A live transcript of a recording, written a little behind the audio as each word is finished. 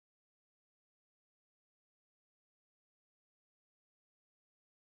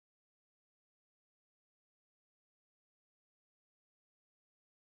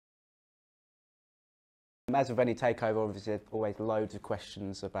As with any takeover, obviously there's always loads of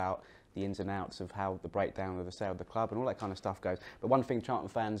questions about the ins and outs of how the breakdown of the sale of the club and all that kind of stuff goes. But one thing Charlton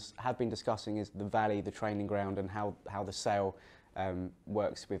fans have been discussing is the Valley, the training ground, and how the sale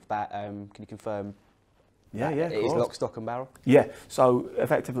works with that. Can you confirm? Yeah, it is lock, stock and barrel? Yeah, so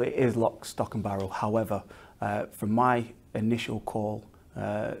effectively it is lock, stock and barrel. However, from my initial call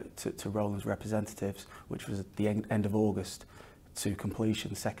to Roland's representatives, which was at the end of August, to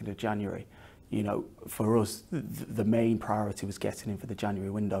completion 2nd of January, you know, for us, the main priority was getting in for the January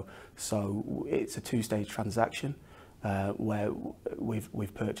window. So it's a two-stage transaction where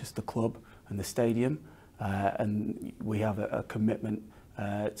we've purchased the club and the stadium, and we have a commitment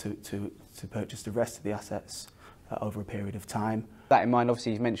to purchase the rest of the assets over a period of time. That in mind,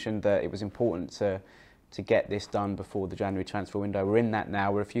 obviously, you mentioned that it was important to get this done before the January transfer window. We're in that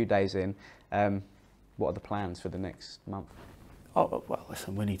now. We're a few days in. What are the plans for the next month? Oh well,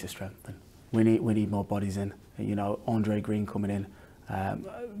 listen, we need to strengthen. We need more bodies in. You know, Andre Green coming in,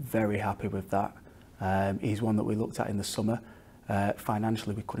 very happy with that. He's one that we looked at in the summer.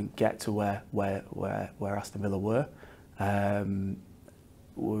 Financially, we couldn't get to where Aston Villa were.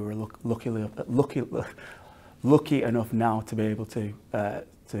 We were lucky enough now to be able to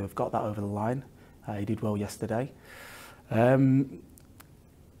have got that over the line. He did well yesterday. You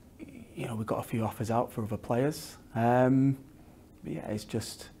know, we've got a few offers out for other players. But yeah, it's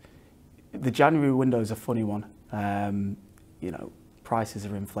just the January window is a funny one. You know, prices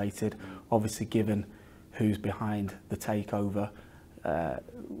are inflated. Obviously, given who's behind the takeover,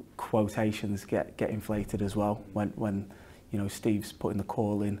 quotations get inflated as well. When you know Steve's putting the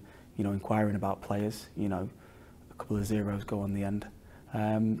call in, you know, inquiring about players, you know, a couple of zeros go on the end.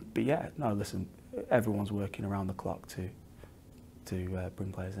 But yeah, no, listen, everyone's working around the clock to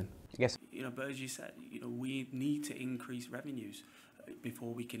bring players in. Yes. You know, but as you said, you know, we need to increase revenues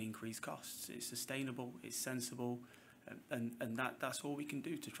before we can increase costs. It's sustainable, it's sensible, and that's all we can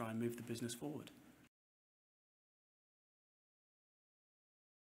do to try and move the business forward.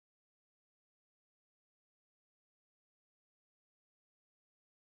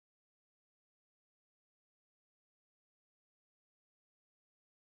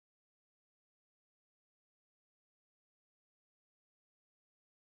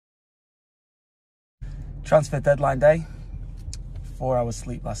 Transfer deadline day. 4 hours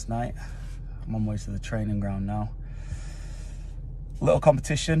sleep last night. I'm on my way to the training ground now. Little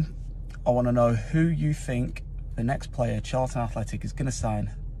competition. I want to know who you think the next player Charlton Athletic is going to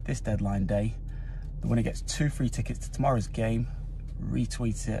sign this deadline day. The winner gets 2 free tickets to tomorrow's game.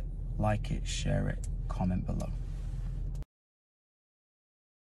 Retweet it, like it, share it, comment below.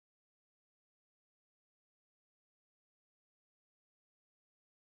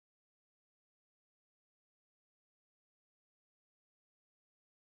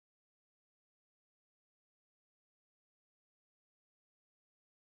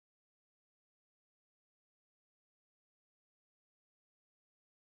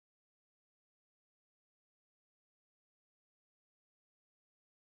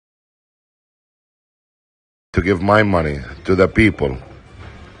 To give my money to the people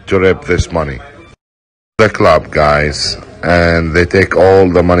to rip this money. The club guys, and they take all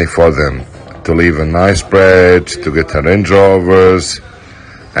the money for them to leave a nice bridge, to get the Range Rovers,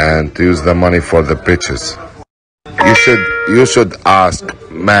 and to use the money for the pitches. You should ask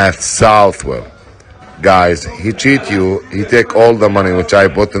Matt Southwell. Guys, he cheat you, he take all the money which I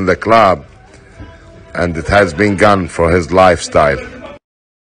put in the club, and it has been gone for his lifestyle.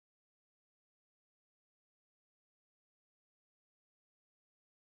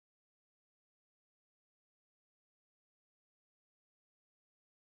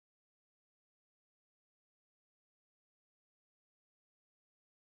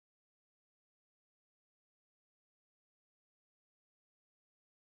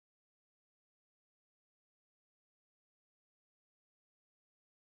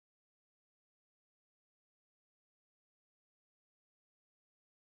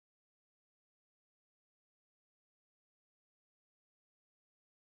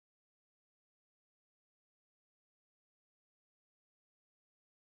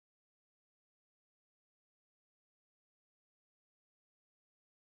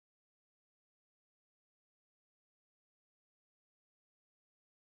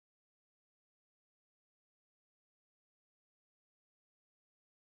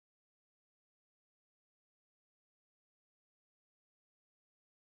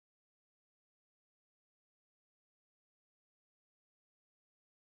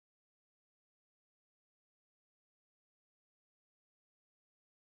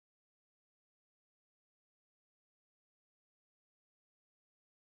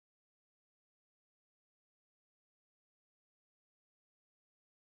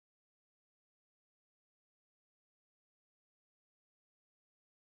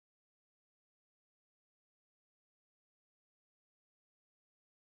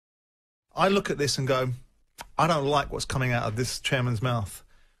 I look at this and go, I don't like what's coming out of this chairman's mouth.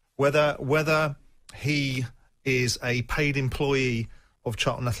 Whether he is a paid employee of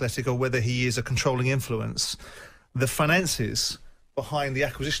Charlton Athletic or whether he is a controlling influence, the finances behind the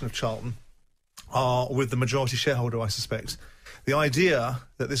acquisition of Charlton are with the majority shareholder, I suspect. The idea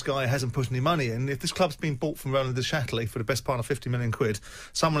that this guy hasn't put any money in, if this club's been bought from Roland de Châtelet for the best part of 50 million quid,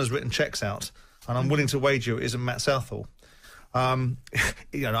 someone has written cheques out, and I'm willing to wager it isn't Matt Southall. You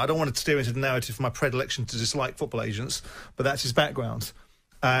know, I don't want to steer into the narrative for my predilection to dislike football agents, but that's his background.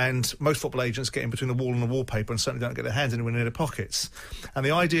 And most football agents get in between the wall and the wallpaper and certainly don't get their hands anywhere near their pockets. And the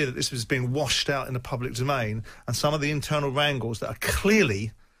idea that this was being washed out in the public domain and some of the internal wrangles that are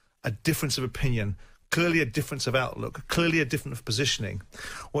clearly a difference of opinion, clearly a difference of outlook, clearly a difference of positioning.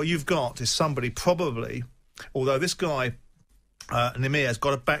 What you've got is somebody probably, although this guy, Nimir, has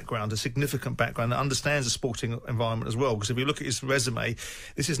got a background, a significant background, that understands the sporting environment as well, because if you look at his resume,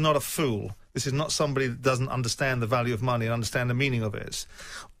 this is not a fool. This is not somebody that doesn't understand the value of money and understand the meaning of it.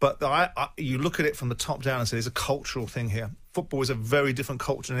 But you look at it from the top down and say there's a cultural thing here. Football is a very different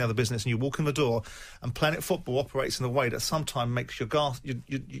culture than any other business, and you walk in the door and Planet Football operates in a way that sometimes makes your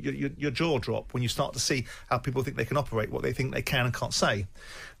jaw drop when you start to see how people think they can operate, what they think they can and can't say.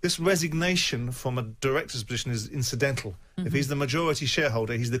 This resignation from a director's position is incidental. Mm-hmm. If he's the majority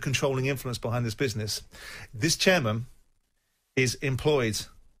shareholder, he's the controlling influence behind this business. This chairman is employed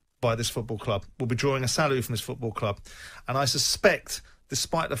by this football club, will be drawing a salary from this football club. And I suspect,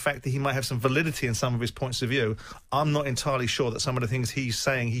 despite the fact that he might have some validity in some of his points of view, I'm not entirely sure that some of the things he's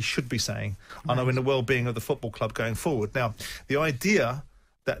saying he should be saying are in the well-being of the football club going forward. Now, the idea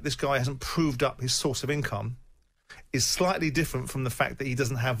that this guy hasn't proved up his source of income is slightly different from the fact that he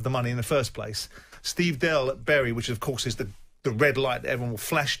doesn't have the money in the first place. Steve Dell at Bury, which of course is the red light that everyone will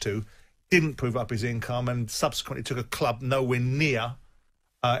flash to, didn't prove up his income and subsequently took a club nowhere near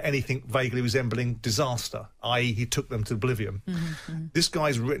anything vaguely resembling disaster, i.e. he took them to oblivion. Mm-hmm. This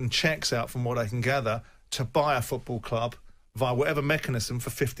guy's written cheques out, from what I can gather, to buy a football club via whatever mechanism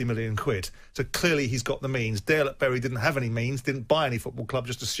for 50 million quid. So clearly he's got the means. Dale at Bury didn't have any means, didn't buy any football club,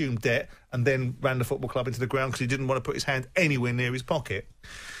 just assumed debt and then ran the football club into the ground because he didn't want to put his hand anywhere near his pocket.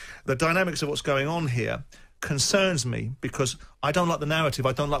 The dynamics of what's going on here concerns me because I don't like the narrative,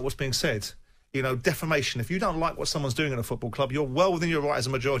 I don't like what's being said. You know, defamation. If you don't like what someone's doing in a football club, you're well within your right as a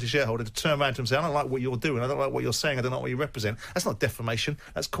majority shareholder to turn around to them and say, I don't like what you're doing, I don't like what you're saying, I don't like what you represent. That's not defamation.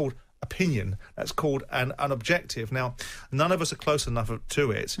 That's called opinion. That's called an objective. Now, none of us are close enough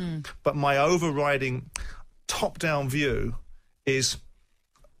to it, but my overriding top-down view is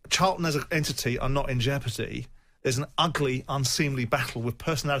Charlton as an entity are not in jeopardy. There's an ugly, unseemly battle with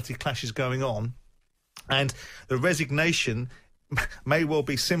personality clashes going on, and the resignation may well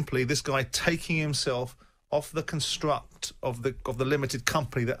be simply this guy taking himself off the construct of the limited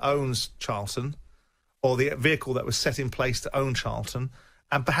company that owns Charlton, or the vehicle that was set in place to own Charlton,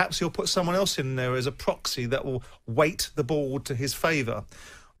 and perhaps he'll put someone else in there as a proxy that will weight the board to his favour.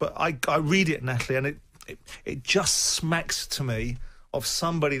 But I read it, Natalie, and it just smacks to me of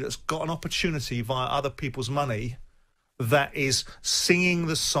somebody that's got an opportunity via other people's money that is singing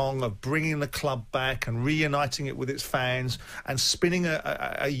the song of bringing the club back and reuniting it with its fans and spinning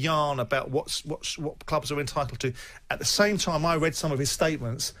a yarn about what clubs are entitled to. At the same time, I read some of his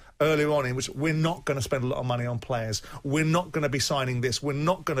statements earlier on in which we're not going to spend a lot of money on players. We're not going to be signing this. We're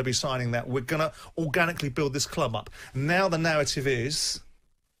not going to be signing that. We're going to organically build this club up. Now the narrative is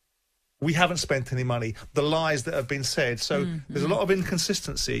we haven't spent any money. The lies that have been said. So there's a lot of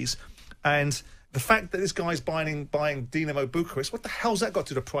inconsistencies, and the fact that this guy's buying Dinamo Bucharest, what the hell's that got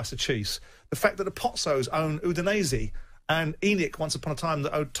to do with the price of cheese? The fact that the Pozzos own Udinese and ENIC, once upon a time,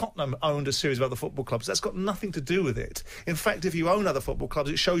 that owned Tottenham, owned a series of other football clubs. That's got nothing to do with it. In fact, if you own other football clubs,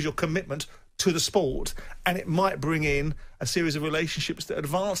 it shows your commitment to the sport, and it might bring in a series of relationships that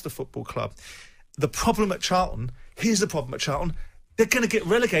advance the football club. The problem at Charlton, here's the problem at Charlton, they're going to get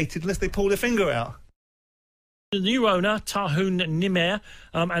relegated unless they pull their finger out. The new owner, Tahun Nimir,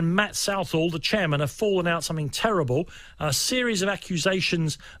 and Matt Southall, the chairman, have fallen out something terrible. A series of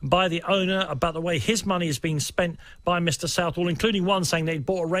accusations by the owner about the way his money has been spent by Mr. Southall, including one saying that he'd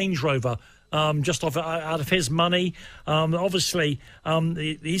bought a Range Rover just out of his money. Obviously,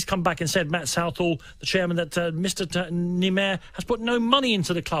 he's come back and said, Matt Southall, the chairman, that Mr. Nimir has put no money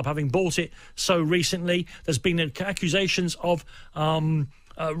into the club, having bought it so recently. There's been accusations of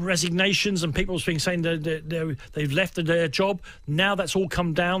resignations and people being saying that they've left their job. Now that's all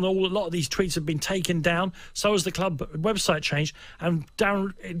come down. A lot of these tweets have been taken down. So has the club website changed, and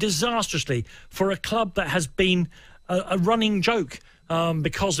down disastrously for a club that has been a running joke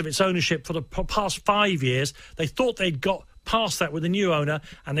because of its ownership for the past 5 years. They thought they'd got past that with the new owner,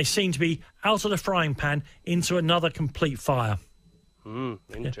 and they seem to be out of the frying pan into another complete fire.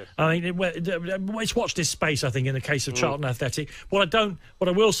 Interesting. I mean, it's watch this space, I think, in the case of Charlton Athletic. What I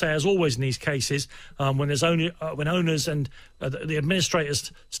will say, as always in these cases, when there's when owners and the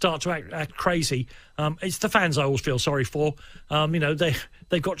administrators start to act crazy, it's the fans I always feel sorry for.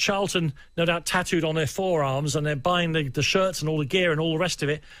 They've got Charlton, no doubt, tattooed on their forearms, and they're buying the shirts and all the gear and all the rest of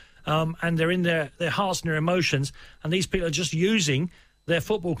it, and they're in their hearts and their emotions, and these people are just using their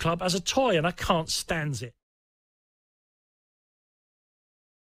football club as a toy, and I can't stand it.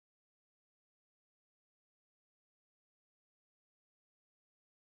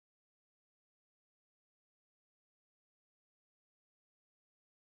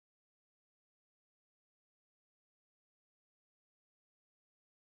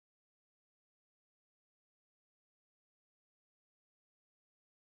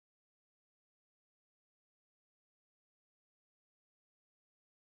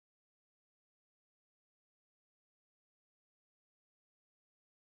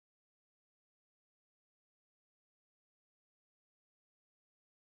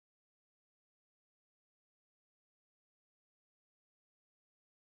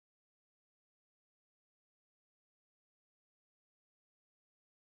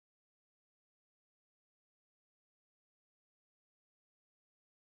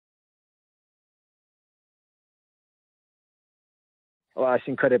 Well, it's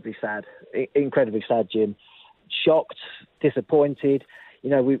incredibly sad. Incredibly sad, Jim. Shocked, disappointed.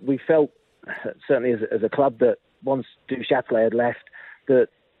 We felt, certainly as a club, that once Duchâtelet had left, that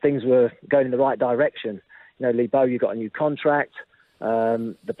things were going in the right direction. Lee Bow, you got a new contract.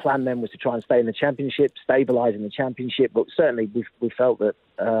 The plan then was to try and stay in the Championship, stabilise in the Championship. But certainly we felt that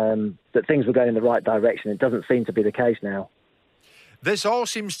that things were going in the right direction. It doesn't seem to be the case now. This all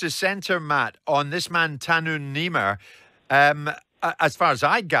seems to centre, Matt, on this man Tanun Niemer. As far as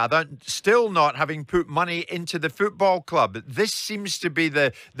I gather, still not having put money into the football club. This seems to be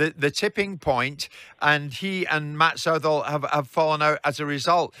the tipping point, and he and Matt Southall have fallen out as a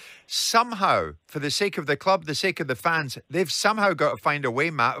result. Somehow, for the sake of the club, the sake of the fans, they've somehow got to find a way,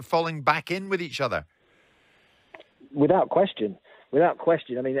 Matt, of falling back in with each other. Without question.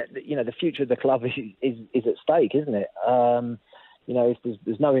 I mean, the future of the club is at stake, isn't it? If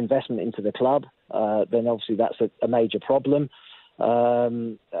there's no investment into the club, then obviously that's a major problem.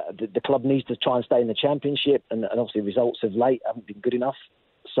 The club needs to try and stay in the Championship, and obviously results of late haven't been good enough.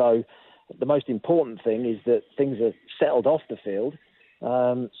 So the most important thing is that things are settled off the field,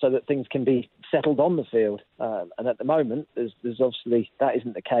 so that things can be settled on the field. And at the moment, there's obviously that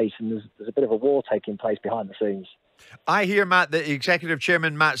isn't the case, and there's a bit of a war taking place behind the scenes. I hear, Matt, that Executive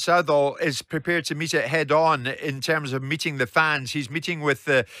Chairman Matt Southall is prepared to meet it head on in terms of meeting the fans. He's meeting with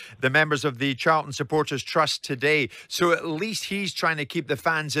the members of the Charlton Supporters Trust today. So at least he's trying to keep the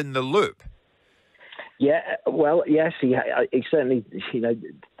fans in the loop. Yeah, well, yes, he certainly,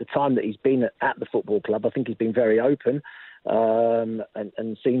 the time that he's been at the football club, I think he's been very open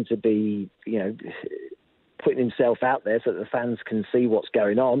and seemed to be, putting himself out there so that the fans can see what's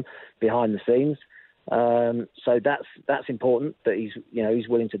going on behind the scenes. So that's important that he's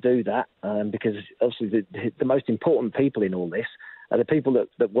willing to do that, because obviously the most important people in all this are the people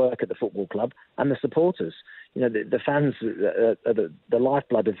that work at the football club and the supporters. The fans are the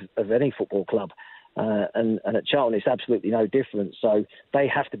lifeblood of any football club, and at Charlton it's absolutely no different. So they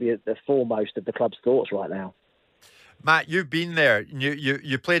have to be at the foremost of the club's thoughts right now. Matt, you've been there.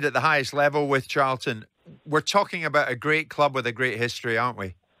 You played at the highest level with Charlton. We're talking about a great club with a great history, aren't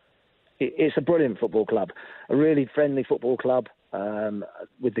we? It's a brilliant football club, a really friendly football club,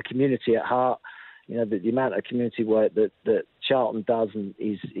 with the community at heart. The amount of community work that Charlton does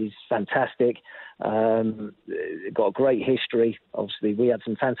is fantastic. Got a great history. Obviously, we had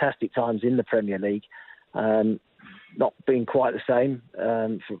some fantastic times in the Premier League. Not being quite the same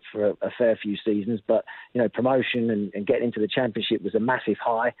for a fair few seasons, but promotion and getting into the Championship was a massive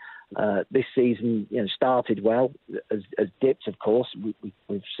high. This season, started well, as dipped, of course.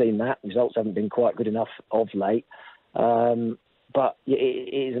 We've seen that. Results haven't been quite good enough of late. But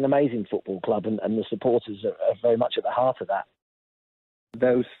it is an amazing football club, and the supporters are very much at the heart of that.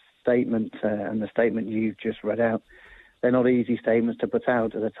 Those statements and the statement you've just read out, they're not easy statements to put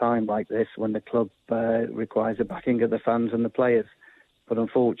out at a time like this when the club requires the backing of the fans and the players. But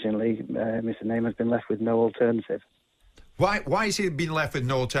unfortunately, Mr. Neyman has been left with no alternative. Why has he been left with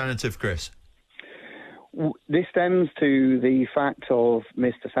no alternative, Chris? This stems to the fact of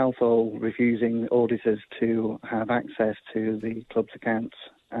Mr. Southall refusing auditors to have access to the club's accounts.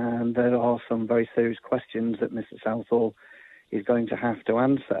 And there are some very serious questions that Mr. Southall is going to have to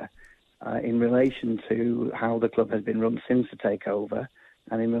answer. in relation to how the club has been run since the takeover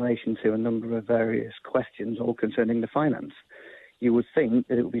and in relation to a number of various questions all concerning the finance. You would think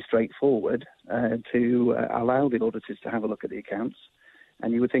that it would be straightforward to allow the auditors to have a look at the accounts,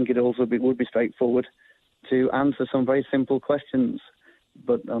 and you would think it also would be straightforward to answer some very simple questions.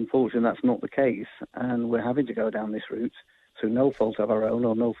 But unfortunately, that's not the case, and we're having to go down this route through no fault of our own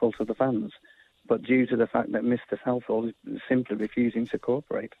or no fault of the fans, but due to the fact that Mr. Southall is simply refusing to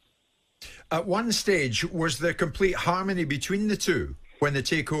cooperate. At one stage, was there complete harmony between the two when the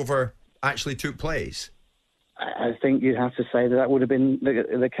takeover actually took place? I think you'd have to say that would have been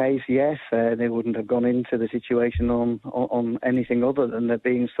the case, yes. They wouldn't have gone into the situation on anything other than there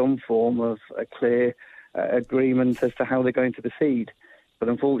being some form of a clear agreement as to how they're going to proceed. But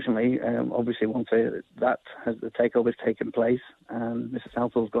unfortunately, obviously, once the takeover has taken place and Mr.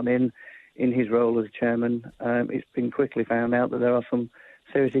 Southall's gone in his role as chairman, it's been quickly found out that there are some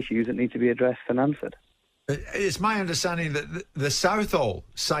serious issues that need to be addressed and answered. It's my understanding that the Southall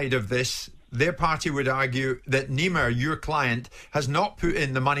side of this, their party would argue that Niemer, your client, has not put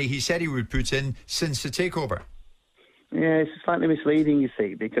in the money he said he would put in since the takeover. Yeah, it's slightly misleading, you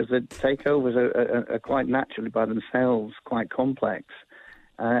see, because the takeovers are quite naturally by themselves quite complex.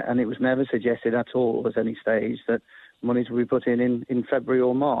 And it was never suggested at all at any stage that monies will be put in February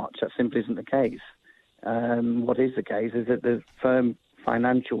or March. That simply isn't the case. What is the case is that the firm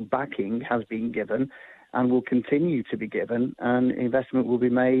financial backing has been given and will continue to be given, and investment will be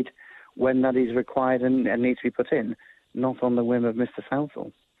made when that is required and needs to be put in, not on the whim of Mr.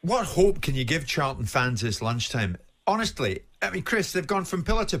 Southall. What hope can you give Charlton fans this lunchtime? Honestly, I mean, Chris, they've gone from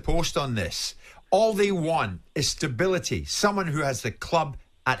pillar to post on this. All they want is stability, someone who has the club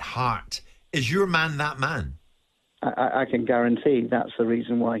at heart. Is your man that man? I can guarantee that's the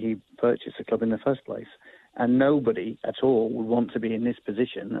reason why he purchased the club in the first place. And nobody at all would want to be in this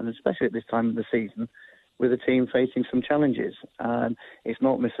position, and especially at this time of the season, with a team facing some challenges. It's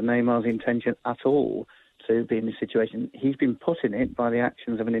not Mr. Neymar's intention at all to be in this situation. He's been put in it by the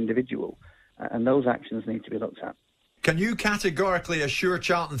actions of an individual, and those actions need to be looked at. Can you categorically assure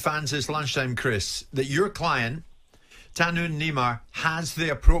Charlton fans this lunchtime, Chris, that your client, Tanun Niemer, has the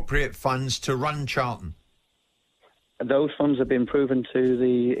appropriate funds to run Charlton? Those funds have been proven to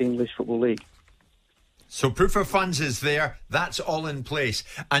the English Football League. So proof of funds is there. That's all in place.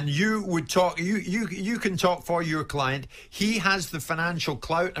 And you would talk. You can talk for your client. He has the financial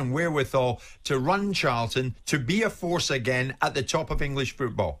clout and wherewithal to run Charlton, to be a force again at the top of English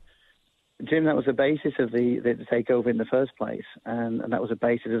football. Jim, that was the basis of the takeover in the first place, and that was the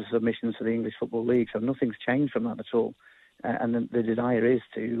basis of submissions to the English Football League. So nothing's changed from that at all. And the desire is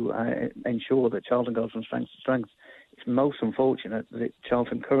to ensure that Charlton goes from strength to strength. It's most unfortunate that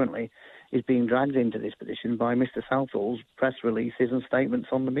Charlton currently is being dragged into this position by Mr. Southall's press releases and statements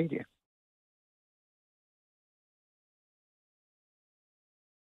on the media.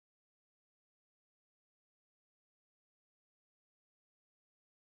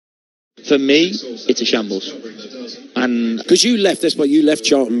 For me, it's a shambles. And because you left, that's why you left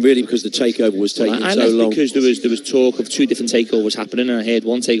Charlton really because the takeover was taking I so left long. because there was talk of two different takeovers happening, and I heard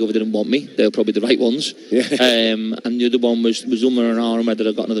one takeover didn't want me. They were probably the right ones. Yeah. And the other one was and ahhing whether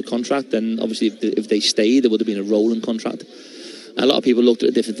I got another contract. And obviously, if they stayed, there would have been a rolling contract. A lot of people looked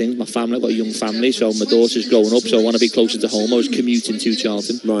at different things. My family, I've got a young family, so my daughter's growing up, so I want to be closer to home. I was commuting to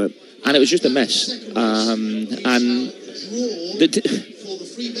Charlton, right, and it was just a mess. And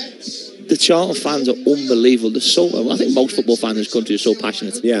the Charlton fans are unbelievable. I think most football fans in this country are so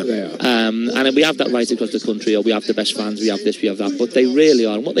passionate. Yeah, they are. And we have that right across the country, or we have the best fans, we have this, we have that. But they really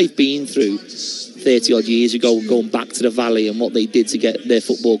are. And what they've been through 30-odd years ago, going back to the Valley, and what they did to get their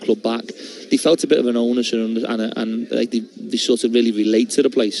football club back, they felt a bit of an onus, and like they sort of really relate to the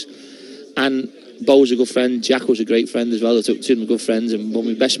place. And Bo's a good friend, Jack was a great friend as well. I took two of them good friends, and one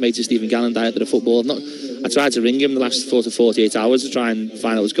of my best mates is Stephen Gallen died at the football. I tried to ring him the last 4 to 48 hours to try and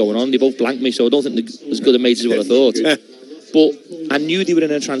find out what's going on. They both blanked me, so I don't think they're as good a mates as what I thought. But I knew they were in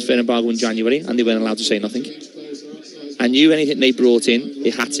a transfer embargo in January, and they weren't allowed to say nothing. I knew anything they brought in,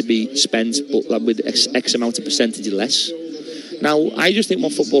 it had to be spent, but with X amount of percentage less. Now, I just think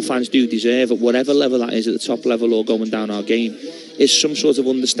what football fans do deserve, at whatever level that is, at the top level or going down our game, is some sort of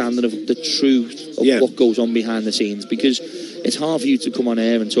understanding of the truth of what goes on behind the scenes. Because it's hard for you to come on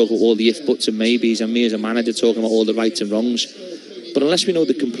air and talk about all the if, buts and maybes, and me as a manager talking about all the rights and wrongs. But unless we know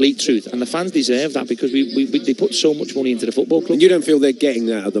the complete truth, and the fans deserve that, because they put so much money into the football club. And you don't feel they're getting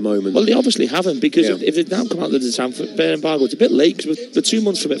that at the moment? Well, they obviously haven't, because if they now come out of the transfer embargo, it's a bit late, because we're 2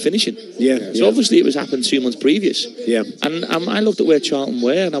 months from it finishing. So obviously it was happened 2 months previous. And I looked at where Charlton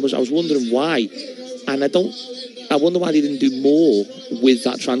were, and I was wondering why. And I I wonder why they didn't do more with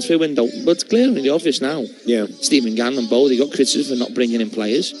that transfer window. But it's clear in the obvious now. Yeah. Stephen Gann and Bo, they got criticism for not bringing in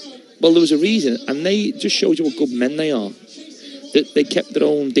players. Well, there was a reason, and they just showed you what good men they are. That they kept their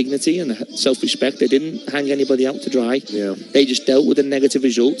own dignity and self-respect. They didn't hang anybody out to dry. Yeah. They just dealt with the negative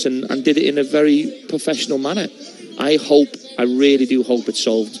results and did it in a very professional manner. I really do hope it's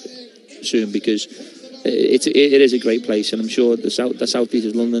solved soon, because it is a great place, and I'm sure the South East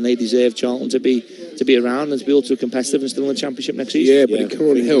of London, they deserve Charlton to be around and to be ultra competitive and still in the Championship next season. Yeah, but it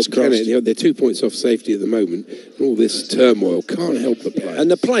can't help, can it? They're 2 points off safety at the moment, and all this turmoil can't help the players. And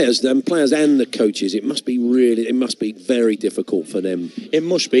the players and the coaches, it must be very difficult for them. It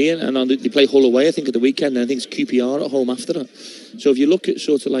must be, and they play Hull away, I think, at the weekend, and I think it's QPR at home after that. So if you look at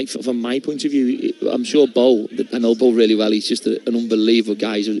sort of like, from my point of view, I'm sure Bo, I know Bo really well, he's just an unbelievable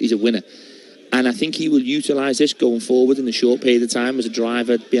guy, he's a winner. And I think he will utilise this going forward in the short period of time as a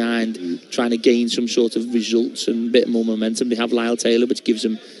driver behind trying to gain some sort of results and a bit more momentum. They have Lyle Taylor, which gives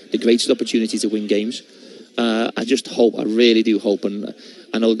them the greatest opportunity to win games. I just hope, I really do hope, and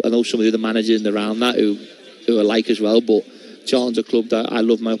I know some of the other managers in and around that who are like as well, but Charlton's a club that I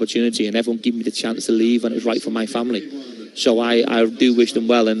love my opportunity, and everyone gave me the chance to leave, and it was right for my family. So I do wish them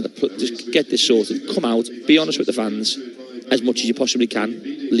well, and just get this sorted. Come out, be honest with the fans as much as you possibly can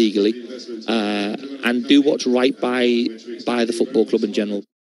legally, and do what's right by the football club in general.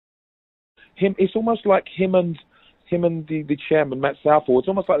 It's almost like him and the chairman, Matt Southall. It's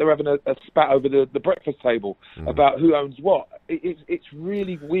almost like they're having a spat over the breakfast table about who owns what. It's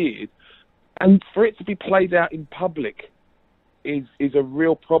really weird, and for it to be played out in public is a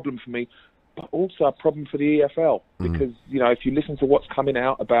real problem for me, but also a problem for the EFL, because if you listen to what's coming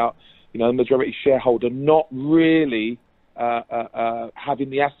out about the majority shareholder not really having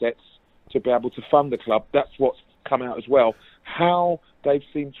the assets to be able to fund the club, that's what's come out as well. How they've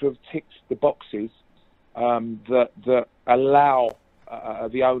seemed to have ticked the boxes that allow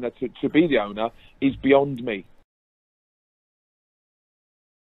the owner to be the owner is beyond me.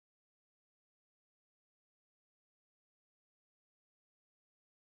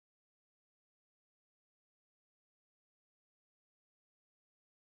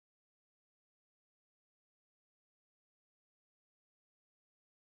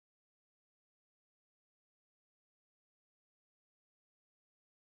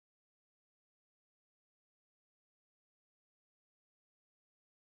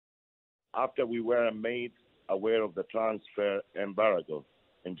 After we were made aware of the transfer embargo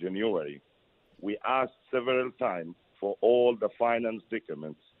in January, we asked several times for all the finance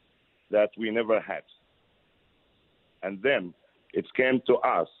documents that we never had. And then it came to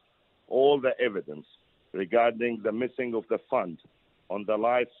us, all the evidence regarding the missing of the fund on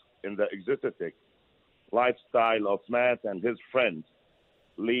the in the exotic lifestyle of Matt and his friend,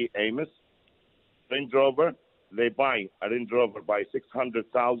 Lee Amos. Range Rover, they buy a Range Rover by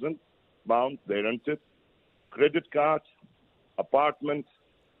 £600,000. They rent it, credit card, apartment,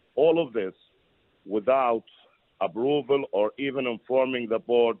 all of this without approval or even informing the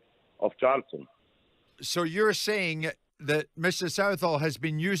board of Charlton. So you're saying that Mr. Southall has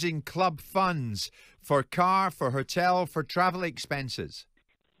been using club funds for car, for hotel, for travel expenses?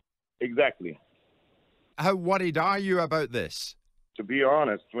 Exactly. How worried are you about this? To be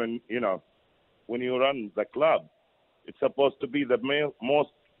honest, when you run the club, it's supposed to be the most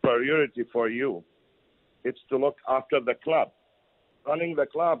priority for you. It's to look after the club. Running the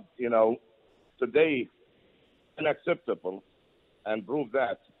club, today, unacceptable, and prove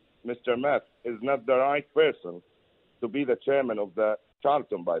that Mr. Matt is not the right person to be the chairman of the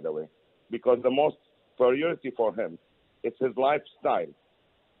Charlton, by the way, because the most priority for him is his lifestyle,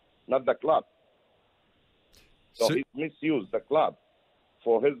 not the club. So he misused the club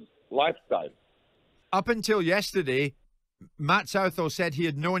for his lifestyle. Up until yesterday, Matt Southall said he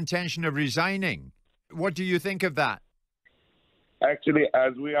had no intention of resigning. What do you think of that? Actually,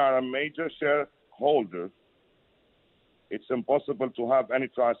 as we are a major shareholder, it's impossible to have any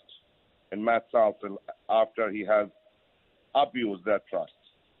trust in Matt Southall after he has abused that trust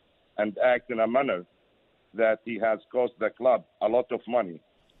and act in a manner that he has cost the club a lot of money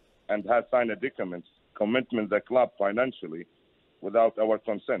and has signed a commitment the club financially without our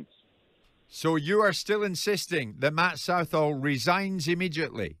consent. So you are still insisting that Matt Southall resigns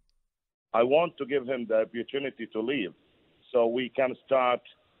immediately? I want to give him the opportunity to leave so we can start,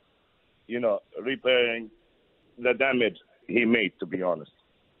 repairing the damage he made, to be honest,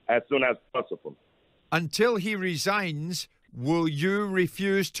 as soon as possible. Until he resigns, will you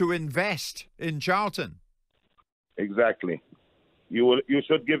refuse to invest in Charlton? Exactly. You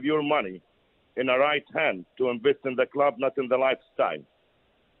should give your money in a right hand to invest in the club, not in the lifestyle.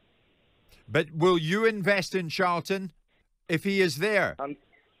 But will you invest in Charlton if he is there?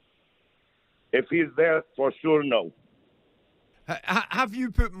 If he's there, for sure, no. Have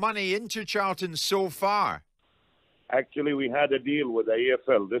you put money into Charlton so far? Actually, we had a deal with the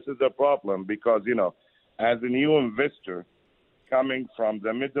EFL. This is a problem because, you know, as a new investor coming from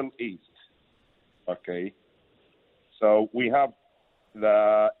the Middle East, okay, so we have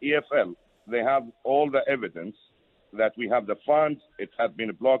the EFL. They have all the evidence that we have the funds. It has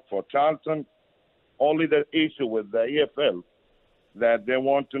been blocked for Charlton. Only the issue with the EFL that they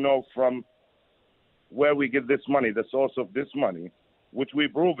want to know from where we get this money, the source of this money, which we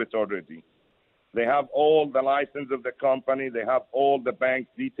prove it already. They have all the license of the company. They have all the bank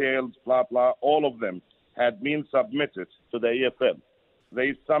details, blah, blah. All of them had been submitted to the EFL. There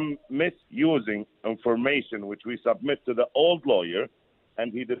is some misusing information which we submit to the old lawyer,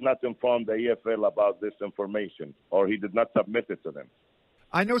 and he did not inform the EFL about this information, or he did not submit it to them.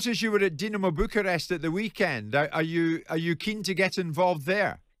 I noticed you were at Dinamo Bucharest at the weekend. Are you keen to get involved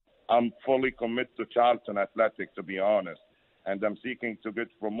there? I'm fully committed to Charlton Athletic, to be honest, and I'm seeking to get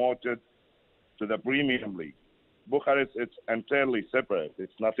promoted to the Premium League. Bucharest, it's entirely separate.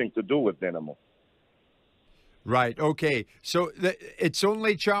 It's nothing to do with Dinamo. Right, okay. So it's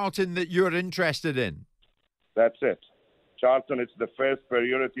only Charlton that you're interested in? That's it. Charlton is the first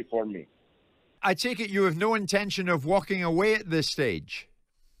priority for me. I take it you have no intention of walking away at this stage?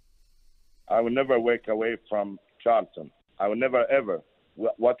 I will never walk away from Charlton. I will never, ever.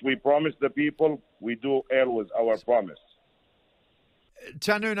 What we promise the people, we do always our promise.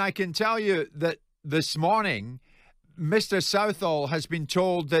 Tanoun, I can tell you that this morning, Mr. Southall has been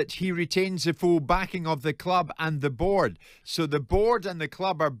told that he retains the full backing of the club and the board. So the board and the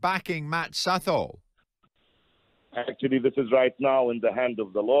club are backing Matt Southall. Actually, this is right now in the hand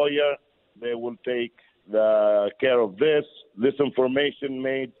of the lawyer. They will take the care of this. This information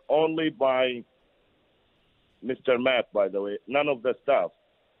made only by Mr. Matt, by the way. None of the staff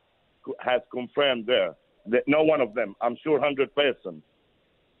has confirmed there. No one of them. I'm sure 100%.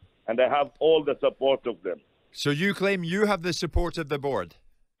 And I have all the support of them. So you claim you have the support of the board?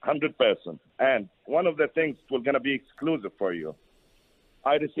 100%. And one of the things was going to be exclusive for you.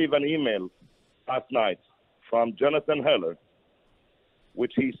 I received an email last night from Jonathan Heller,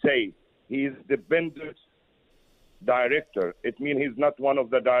 which he says he's the vendor director. It means he's not one of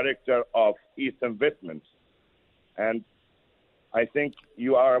the director of East Investments. And I think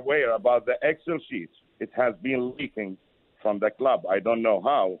you are aware about the Excel sheet. It has been leaking from the club. I don't know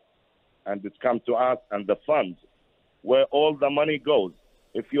how. And it's come to us and the funds, where all the money goes.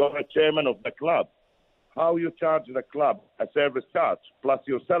 If you are a chairman of the club, how you charge the club a service charge plus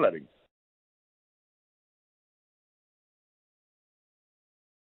your salary?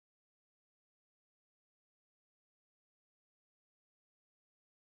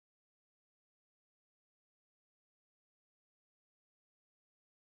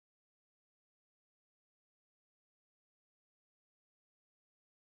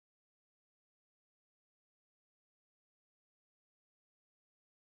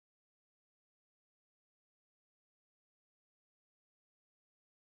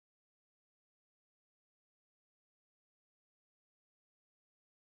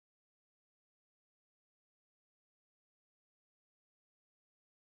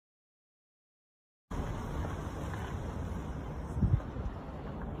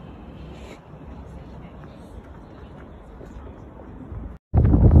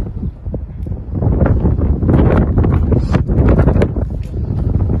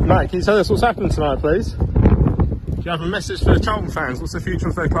 Matt, can you tell us what's happened tonight, please? Do you have a message for the Charlton fans? What's the future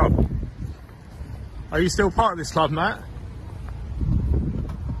of their club? Are you still part of this club, Matt?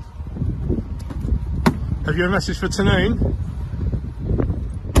 Have you a message for Tanoun?